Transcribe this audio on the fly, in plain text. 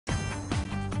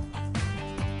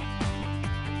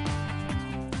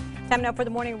Time now for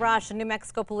the morning rush. A New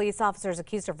Mexico police officer is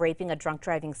accused of raping a drunk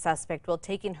driving suspect while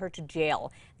taking her to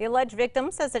jail. The alleged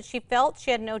victim says that she felt she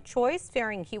had no choice,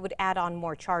 fearing he would add on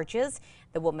more charges.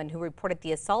 The woman who reported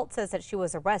the assault says that she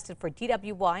was arrested for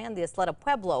DWI on the Isleta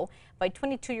Pueblo by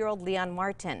 22-year-old Leon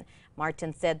Martin.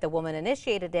 Martin said the woman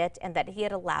initiated it and that he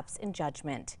had a lapse in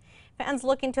judgment. Fans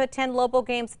looking to attend Lobo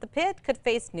games at the pit could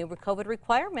face new COVID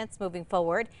requirements moving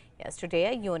forward. Yesterday,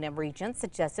 a UNM regent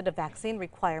suggested a vaccine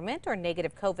requirement or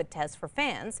negative COVID test for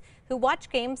fans who watch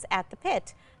games at the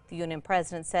pit. The UNM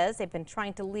president says they've been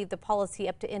trying to leave the policy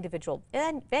up to individual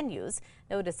venues.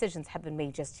 No decisions have been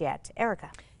made just yet.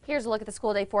 Erica. Here's a look at the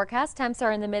school day forecast. Temps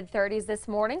are in the mid-30s this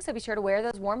morning, so be sure to wear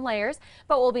those warm layers.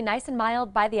 But we'll be nice and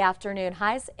mild by the afternoon.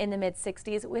 Highs in the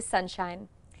mid-60s with sunshine.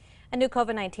 A new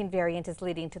COVID-19 variant is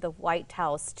leading to the White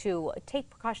House to take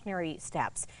precautionary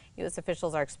steps. U.S.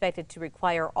 officials are expected to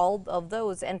require all of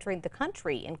those entering the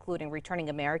country, including returning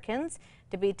Americans,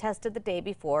 to be tested the day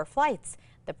before flights.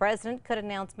 The president could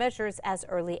announce measures as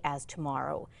early as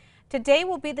tomorrow. Today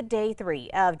will be the day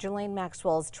 3 of Ghislaine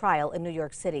Maxwell's trial in New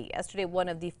York City. Yesterday, one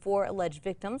of the 4 alleged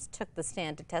victims took the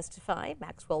stand to testify.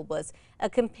 Maxwell was a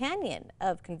companion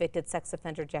of convicted sex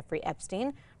offender Jeffrey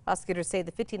Epstein. Prosecutors say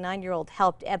the 59-year-old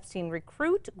helped Epstein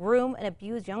recruit, groom, and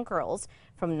abuse young girls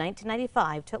from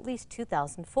 1995 to at least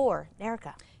 2004.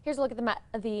 Erica. Here's a look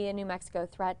at the New Mexico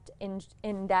Threat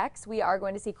Index. We are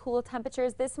going to see cooler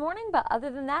temperatures this morning, but other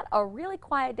than that, a really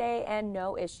quiet day and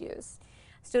no issues.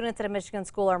 Students at a Michigan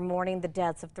school are mourning the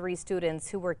deaths of 3 students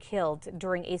who were killed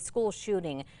during a school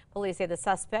shooting. Police say the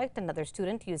suspect, another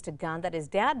student, used a gun that his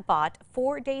dad bought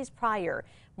 4 days prior.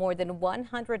 More than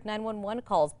 100 911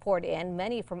 calls poured in,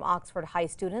 many from Oxford High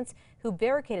students who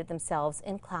barricaded themselves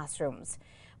in classrooms.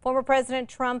 Former President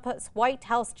Trump's White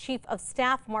House Chief of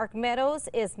Staff Mark Meadows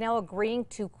is now agreeing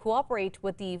to cooperate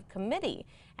with the committee.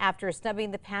 After snubbing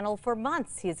the panel for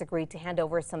months, he's agreed to hand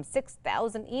over some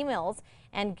 6,000 emails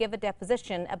and give a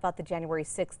deposition about the January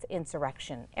 6th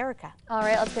insurrection. Erica. All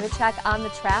right, let's get a check on the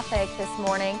traffic this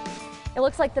morning. It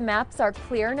looks like the maps are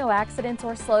clear, no accidents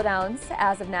or slowdowns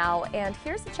as of now. And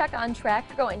here's a check on track.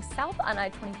 You're going south on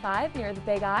I-25 near the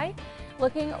Big I,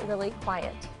 looking really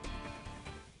quiet.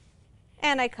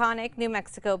 An iconic New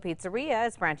Mexico pizzeria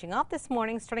is branching off this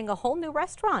morning, starting a whole new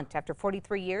restaurant. After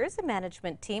 43 years, the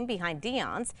management team behind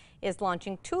Dion's is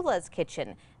launching Tula's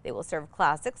Kitchen. They will serve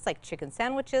classics like chicken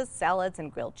sandwiches, salads,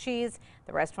 and grilled cheese.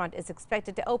 The restaurant is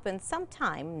expected to open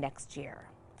sometime next year.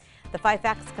 The 5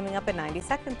 facts coming up in 90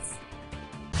 seconds.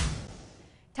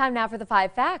 Time now for the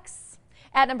 5 facts.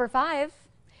 At number 5.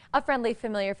 A friendly,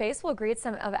 familiar face will greet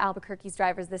some of Albuquerque's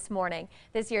drivers this morning.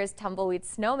 This year's Tumbleweed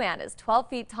snowman is 12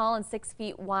 feet tall and 6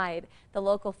 feet wide. The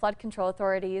local flood control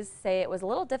authorities say it was a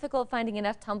little difficult finding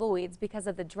enough tumbleweeds because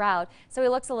of the drought, so he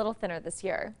looks a little thinner this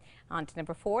year. On to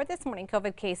number 4. This morning,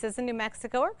 COVID cases in New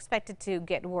Mexico are expected to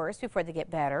get worse before they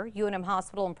get better. UNM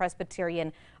Hospital and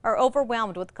Presbyterian are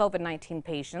overwhelmed with COVID-19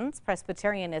 patients.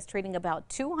 Presbyterian is treating about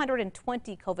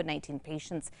 220 COVID-19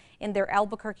 patients in their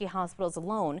Albuquerque hospitals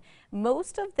alone.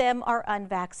 Most of them are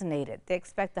unvaccinated. They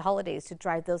expect the holidays to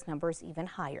drive those numbers even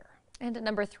higher. And at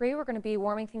number 3, we're going to be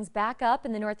warming things back up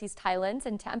in the Northeast Highlands,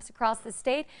 and temps across the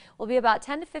state will be about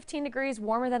 10 to 15 degrees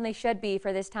warmer than they should be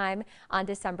for this time on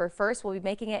December 1st. We'll be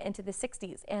making it into the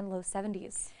 60s and low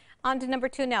 70s. On to number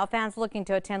 2 now. Fans looking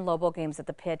to attend Lobo games at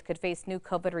the pit could face new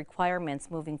COVID requirements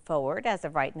moving forward. As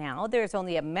of right now, there's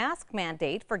only a mask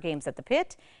mandate for games at the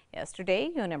pit.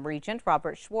 Yesterday, UNM Regent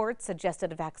Robert Schwartz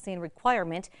suggested a vaccine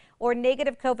requirement or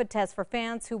negative COVID test for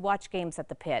fans who watch games at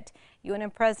the pit.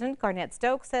 UNM President Garnett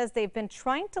Stokes says they've been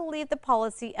trying to leave the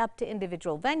policy up to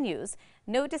individual venues.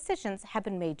 No decisions have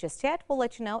been made just yet. We'll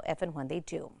let you know if and when they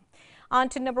do. On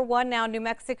to number 1 now. New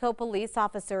Mexico police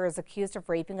officer is accused of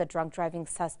raping a drunk driving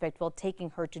suspect while taking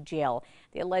her to jail.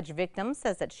 The alleged victim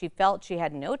says that she felt she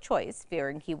had no choice,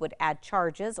 fearing he would add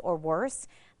charges or worse.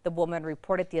 The woman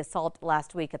reported the assault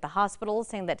last week at the hospital,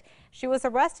 saying that she was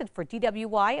arrested for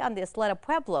DWI on the Isleta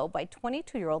Pueblo by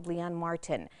 22-year-old Leon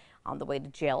Martin. On the way to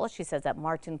jail, she says that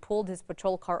Martin pulled his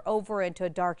patrol car over into a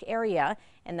dark area,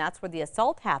 and that's where the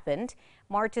assault happened.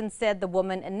 Martin said the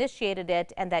woman initiated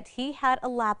it and that he had a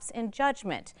lapse in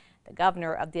judgment. The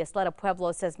governor of the Isleta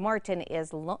Pueblo says Martin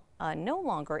is no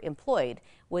longer employed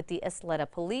with the Isleta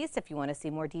Police. If you want to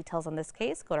see more details on this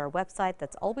case, go to our website.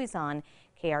 That's always on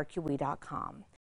KRQE.com.